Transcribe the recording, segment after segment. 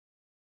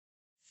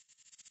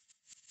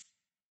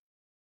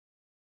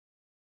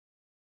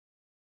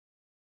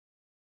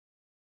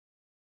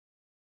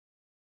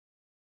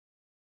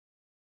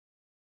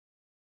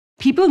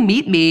people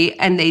meet me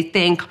and they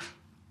think,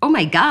 oh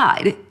my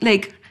God,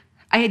 like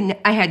I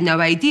had no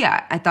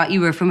idea. I thought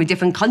you were from a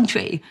different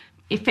country.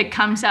 If it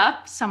comes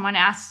up, someone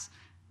asks,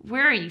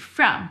 where are you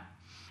from?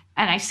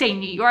 And I say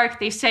New York,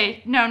 they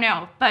say,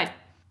 no, but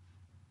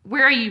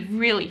where are you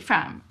really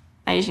from?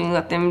 I usually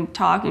let them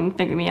talk and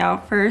figure me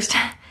out first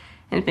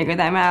and figure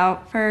them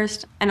out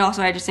first. And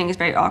also I just think it's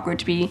very awkward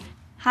to be,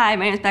 hi,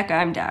 my name is Becca,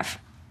 I'm deaf.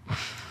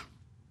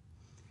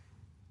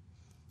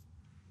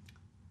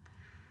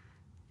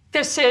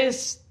 This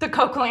is the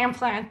cochlear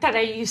implant that I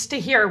used to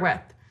hear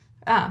with.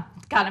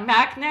 It's got a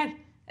magnet,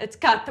 it's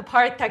got the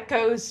part that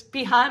goes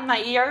behind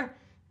my ear,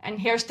 and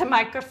here's the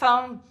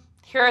microphone,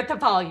 here are the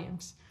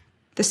volumes.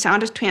 The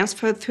sound is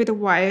transferred through the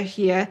wire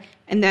here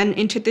and then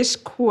into this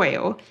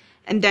coil,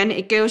 and then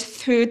it goes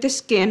through the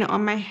skin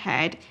on my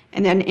head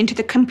and then into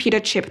the computer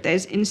chip that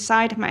is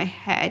inside my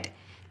head,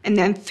 and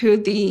then through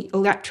the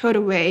electrode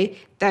array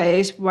that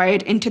is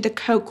wired into the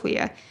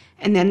cochlea.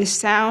 And then the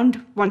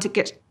sound, once it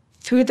gets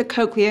through the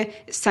cochlea,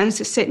 it sends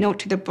the signal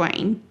to the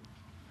brain.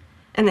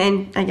 And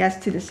then I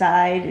guess to the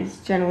side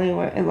is generally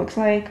what it looks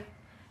like.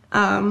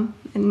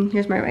 And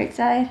here's my right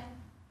side.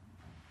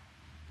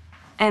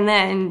 And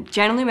then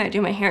generally when I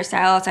do my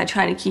hairstyles, I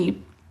try to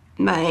keep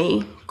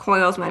my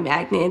coils, my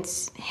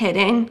magnets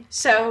hidden.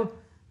 So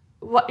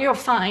what you'll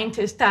find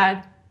is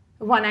that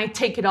when I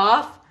take it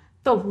off,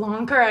 the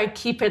longer I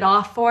keep it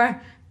off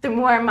for, the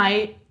more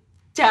my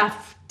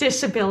deaf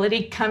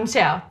disability comes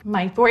out.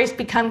 My voice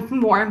becomes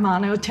more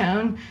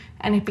monotone,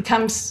 and it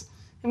becomes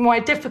more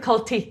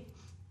difficult to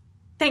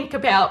think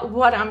about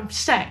what I'm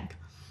saying.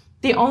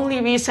 The only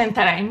reason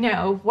that I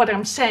know what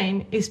I'm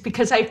saying is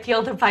because I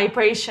feel the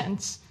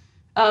vibrations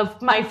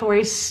of my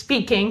voice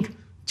speaking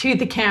to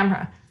the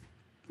camera.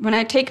 When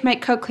I take my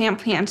cochlear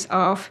implants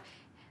off,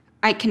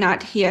 I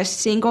cannot hear a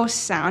single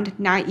sound,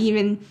 not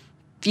even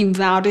the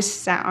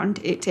loudest sound.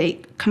 It's a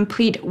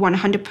complete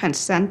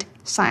 100%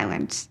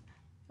 silence.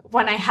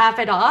 When I have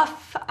it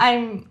off,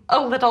 I'm a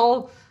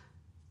little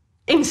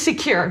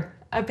insecure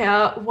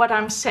about what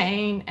I'm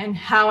saying and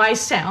how I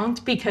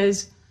sound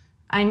because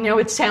I know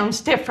it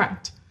sounds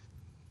different.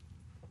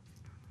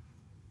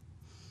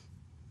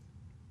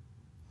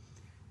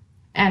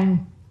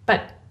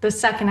 But the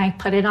second I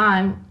put it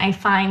on, I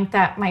find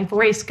that my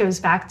voice goes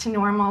back to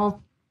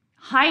normal.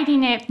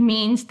 Hiding it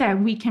means that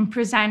we can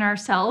present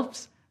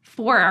ourselves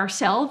for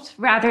ourselves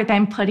rather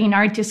than putting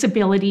our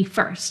disability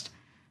first.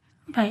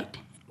 Right.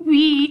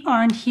 We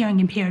aren't hearing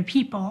impaired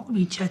people.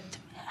 We just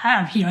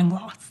have hearing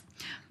loss.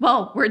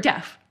 Well, we're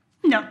deaf.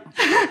 No.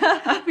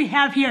 We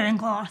have hearing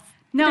loss.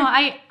 No,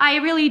 I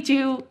really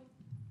do.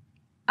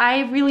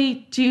 I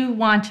really do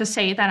want to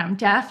say that I'm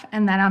deaf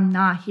and that I'm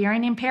not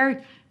hearing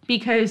impaired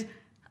because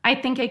I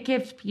think it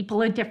gives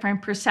people a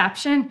different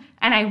perception,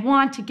 and I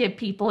want to give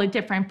people a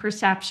different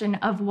perception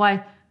of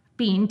what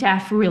being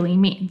deaf really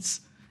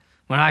means.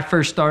 When I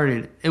first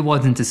started, it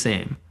wasn't the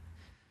same.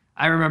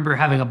 I remember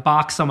having a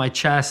box on my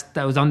chest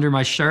that was under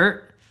my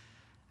shirt,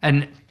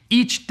 and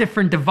each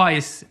different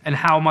device and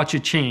how much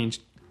it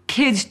changed.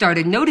 Kids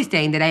started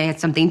noticing that I had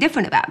something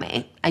different about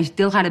me. I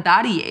still had a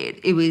body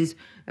aid. It was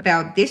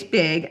about this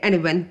big, and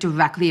it went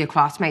directly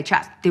across my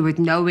chest. There was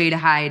no way to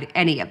hide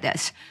any of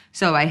this.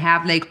 So I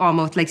have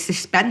almost like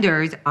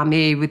suspenders on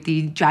me with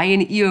the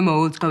giant ear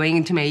molds going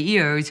into my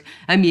ears.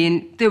 I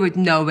mean, there was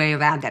no way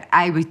around it.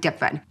 I was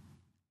different.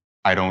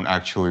 I don't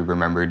actually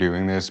remember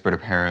doing this, but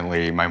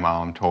apparently my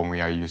mom told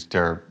me I used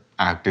to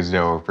act as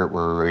though if it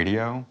were a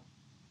radio,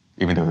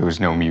 even though there was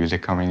no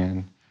music coming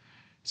in.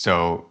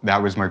 So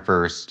that was my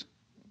first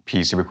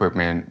piece of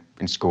equipment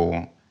in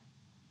school.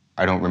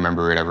 I don't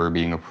remember it ever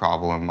being a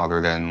problem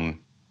other than,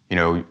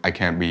 I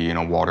can't be in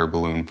a water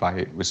balloon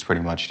fight was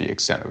pretty much the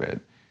extent of it,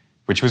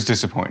 which was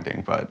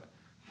disappointing, but,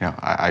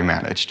 I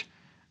managed.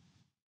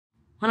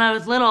 When I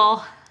was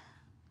little,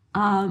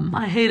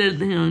 I hated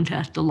the hearing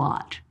test a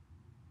lot.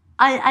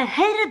 I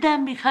hated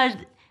them because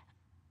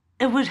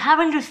it was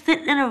having to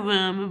sit in a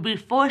room and be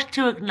forced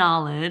to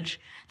acknowledge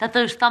that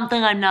there's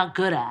something I'm not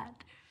good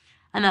at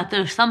and that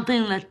there's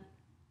something that's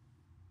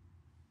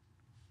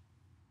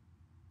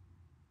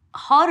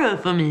harder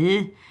for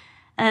me.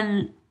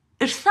 And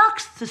it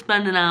sucks to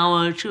spend an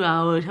hour, 2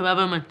 hours,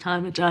 however much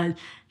time it does,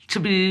 to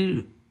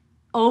be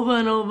over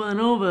and over and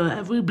over,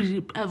 every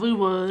beep, every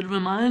word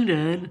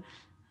reminded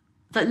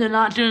that you're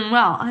not doing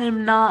well. I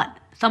am not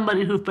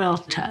somebody who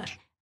fails tests.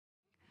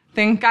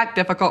 Things got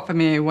difficult for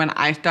me when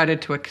I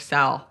started to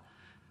excel.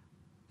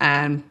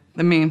 And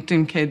the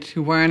mainstream kids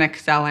who weren't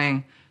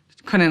excelling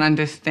couldn't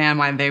understand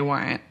why they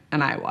weren't,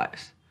 and I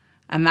was.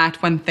 And that's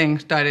when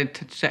things started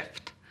to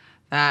shift.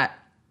 That,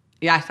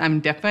 yes, I'm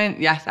different.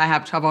 Yes, I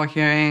have trouble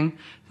hearing.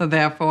 So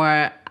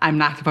therefore, I'm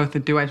not supposed to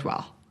do as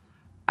well.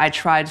 I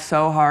tried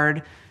so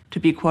hard to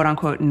be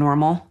quote-unquote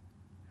normal.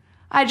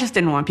 I just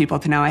didn't want people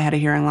to know I had a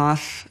hearing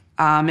loss.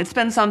 It's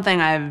been something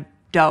I've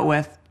dealt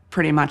with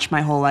pretty much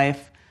my whole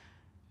life,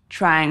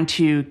 trying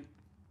to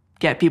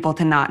get people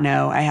to not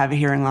know I have a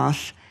hearing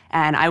loss.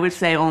 And I would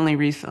say only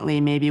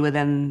recently, maybe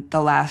within the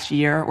last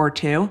year or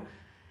two,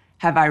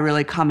 have I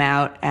really come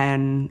out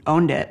and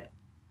owned it.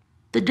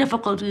 The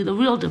difficulty, the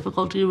real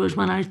difficulty, was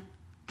when I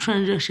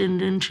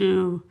transitioned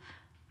into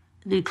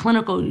the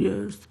clinical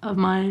years of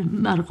my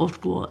medical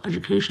school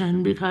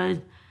education, because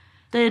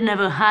they had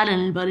never had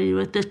anybody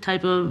with this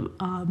type of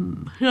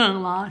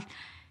hearing loss,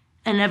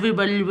 and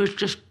everybody was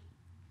just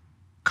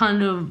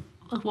kind of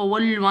like, well, what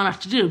do you want us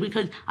to do?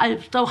 Because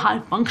I'm so high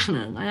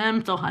functioning. I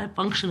am so high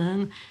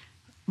functioning.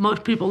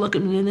 Most people look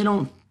at me and they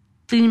don't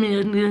see me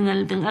as needing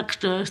anything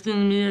extra,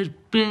 seeing me as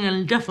being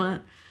any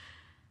different.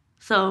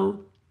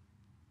 So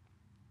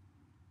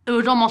it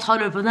was almost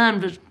harder for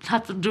them to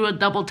have to do a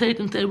double take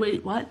and say,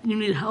 wait, what? You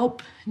need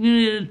help? You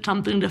need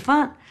something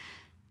different?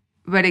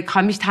 When it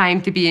comes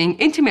time to being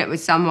intimate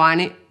with someone,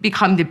 it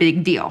becomes a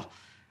big deal.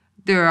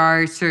 There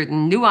are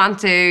certain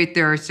nuances,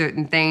 there are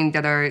certain things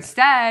that are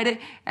said,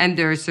 and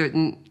there are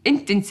certain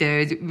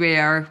instances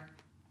where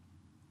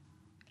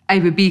I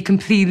would be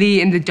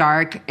completely in the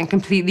dark and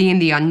completely in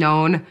the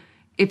unknown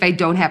if I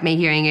don't have my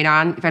hearing aid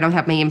on, if I don't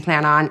have my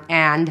implant on,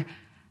 and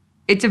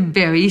it's a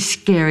very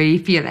scary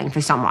feeling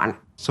for someone.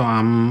 So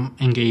I'm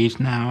engaged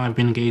now. I've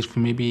been engaged for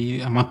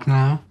maybe a month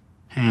now,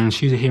 and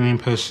she's a hearing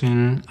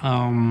person.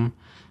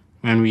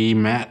 When we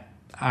met,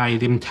 I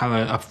didn't tell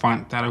her up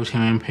front that I was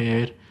hearing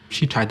impaired.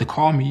 She tried to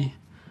call me,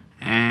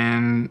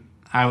 and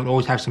I would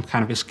always have some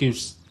kind of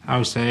excuse. I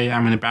would say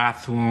I'm in the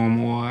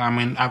bathroom, or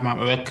I'm at my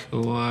work,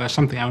 or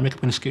something. I would make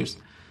up an excuse.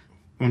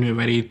 When we were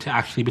ready to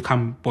actually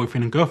become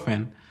boyfriend and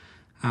girlfriend,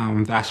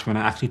 that's when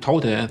I actually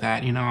told her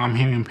that, I'm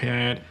hearing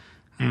impaired.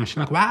 And she's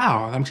like,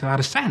 wow, that makes a lot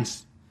of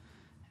sense.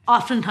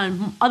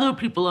 Oftentimes, other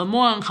people are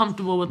more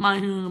uncomfortable with my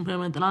hearing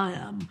impairment than I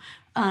am.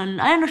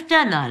 And I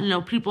understand that.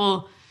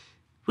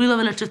 We live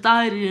in a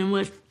society in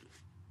which,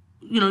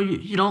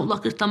 you don't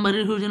look at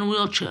somebody who's in a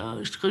wheelchair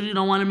because you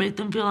don't want to make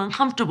them feel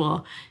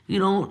uncomfortable. You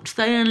don't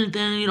say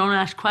anything, you don't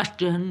ask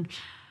questions.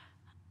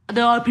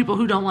 There are people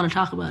who don't want to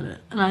talk about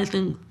it. And I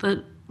think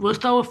that we're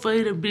so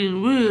afraid of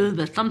being rude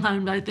that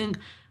sometimes I think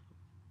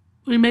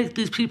we make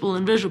these people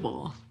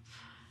invisible.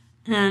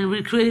 And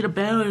we create a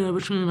barrier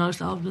between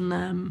ourselves and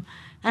them.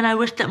 And I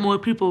wish that more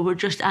people would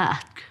just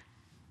ask.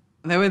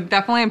 There was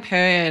definitely a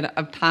period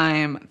of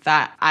time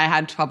that I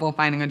had trouble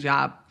finding a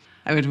job.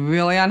 I was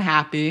really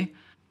unhappy.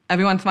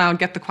 Every once in a while I would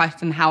get the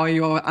question, how are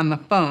you on the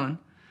phone?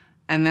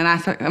 And then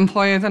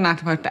employers are not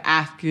supposed to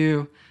ask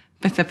you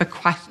specific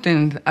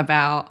questions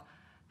about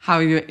how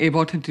you're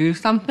able to do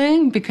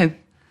something, because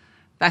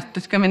that's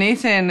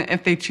discrimination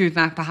if they choose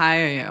not to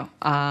hire you.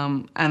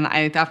 And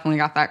I definitely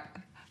got that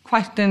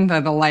question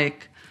or the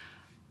like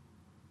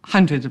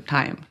hundreds of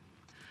times.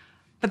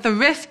 But the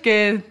risk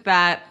is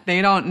that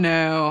they don't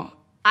know.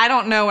 I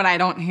don't know what I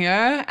don't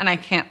hear, and I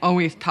can't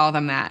always tell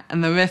them that.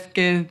 And the risk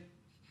is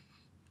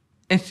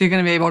you're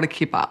going to be able to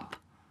keep up.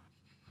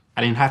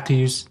 I didn't have to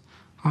use,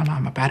 oh no,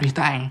 my battery's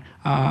dying.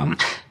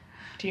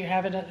 Do you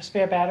have a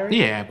spare battery?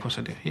 Yeah, of course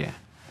I do, yeah.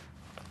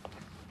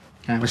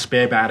 I have a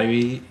spare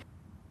battery.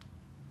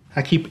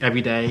 I keep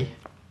every day.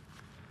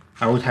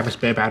 I always have a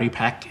spare battery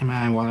pack in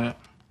my wallet.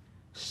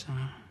 So,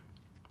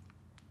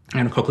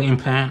 and a cochlear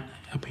implant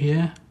up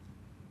here.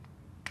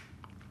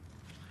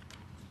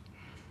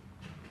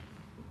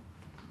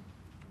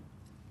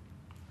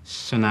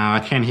 So now I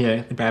can't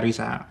hear, the battery's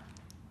out.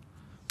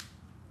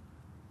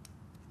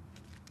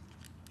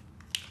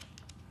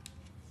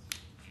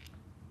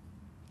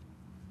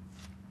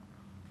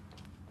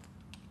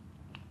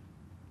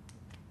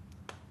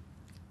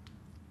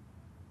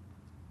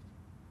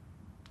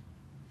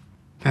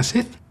 That's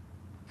it.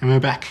 And we're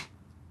back.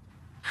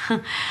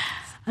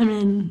 I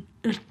mean,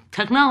 it's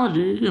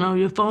technology,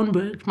 your phone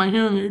breaks, my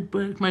hearing aid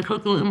breaks, my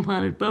cochlear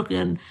implant is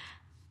broken.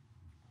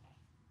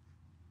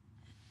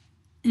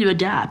 You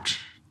adapt.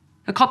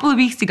 A couple of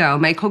weeks ago,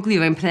 my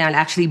cochlear implant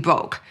actually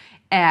broke.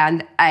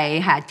 And I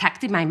had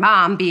texted my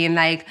mom being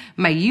like,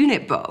 my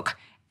unit broke.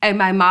 And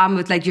my mom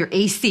was like, your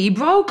AC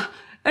broke?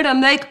 And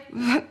I'm like,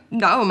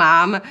 no,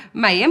 Mom,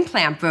 my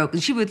implant broke.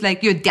 And she was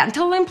like, your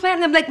dental implant?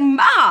 And I'm like,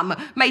 Mom,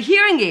 my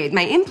hearing aid,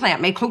 my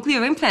implant, my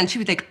cochlear implant. She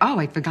was like, oh,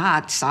 I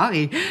forgot,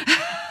 sorry.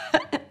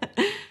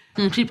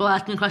 And people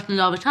ask me questions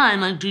all the time,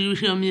 like, do you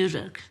hear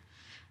music?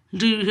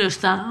 Do you hear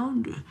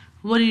sound?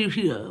 What do you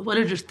hear? What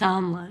does it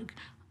sound like?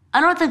 I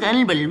don't think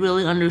anybody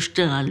really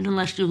understands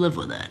unless you live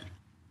with it.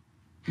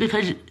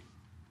 Because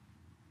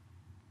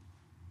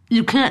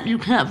you can't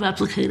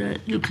replicate it.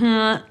 You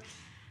can't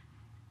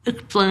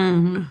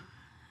explain.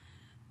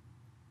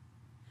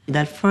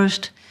 That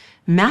first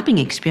mapping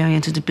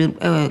experience is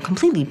a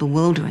completely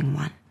bewildering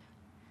one.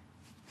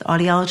 The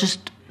audiologist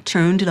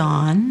turned it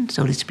on,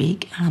 so to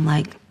speak, and I'm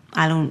like,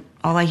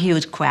 all I hear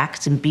is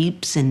cracks and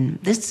beeps, and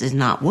this is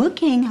not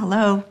working,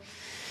 hello.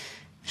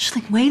 She's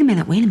like, wait a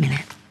minute.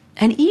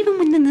 And even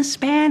within the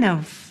span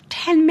of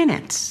 10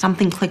 minutes,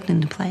 something clicked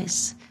into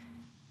place.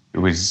 It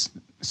was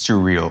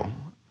surreal.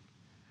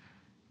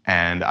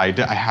 And I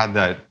had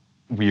that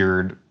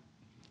weird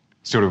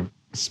sort of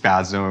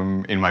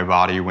spasm in my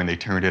body when they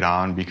turned it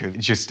on, because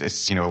it's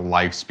just,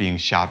 life's being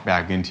shot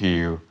back into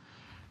you.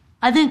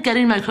 I think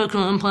getting my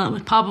cochlear implant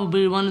was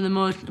probably one of the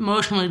most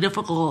emotionally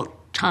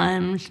difficult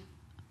times.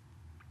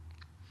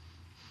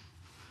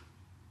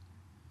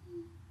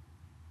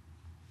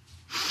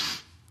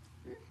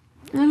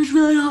 It was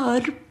really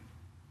hard.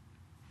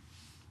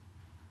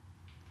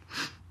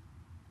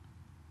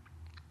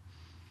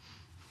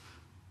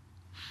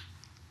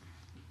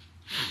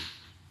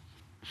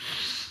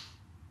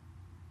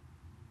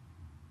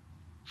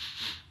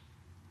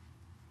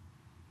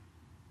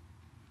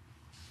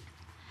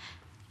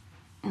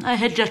 I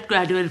had just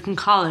graduated from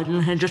college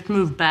and had just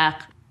moved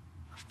back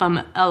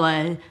from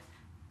LA.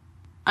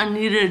 I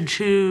needed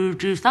to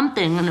do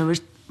something,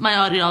 and my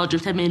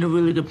audiologist had made a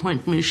really good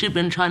point to me. She'd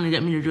been trying to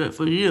get me to do it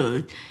for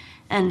years.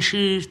 And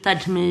she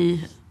said to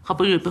me a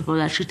couple years before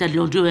that, she said,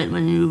 you'll do it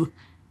when you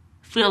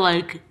feel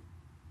like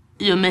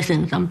you're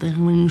missing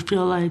something, when you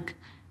feel like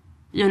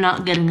you're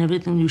not getting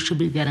everything you should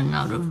be getting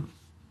out of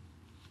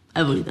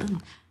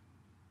everything.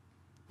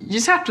 You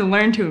just have to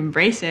learn to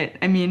embrace it.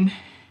 I mean,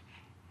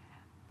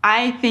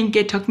 I think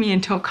it took me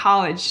until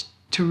college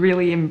to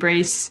really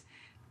embrace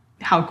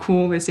how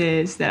cool this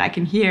is, that I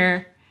can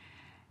hear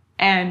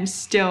and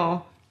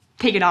still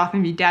take it off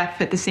and be deaf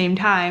at the same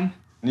time.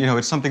 You know,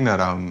 it's something that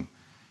I'm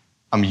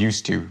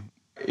used to.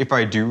 If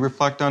I do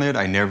reflect on it,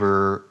 I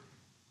never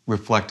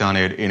reflect on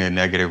it in a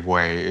negative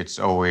way. It's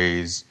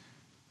always,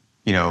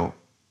 you know,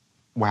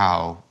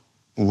 wow,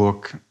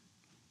 look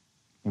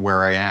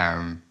where I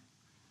am.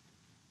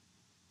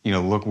 You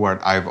know, look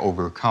what I've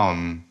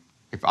overcome.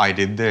 If I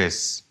did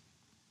this,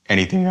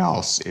 anything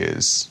else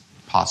is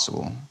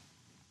possible.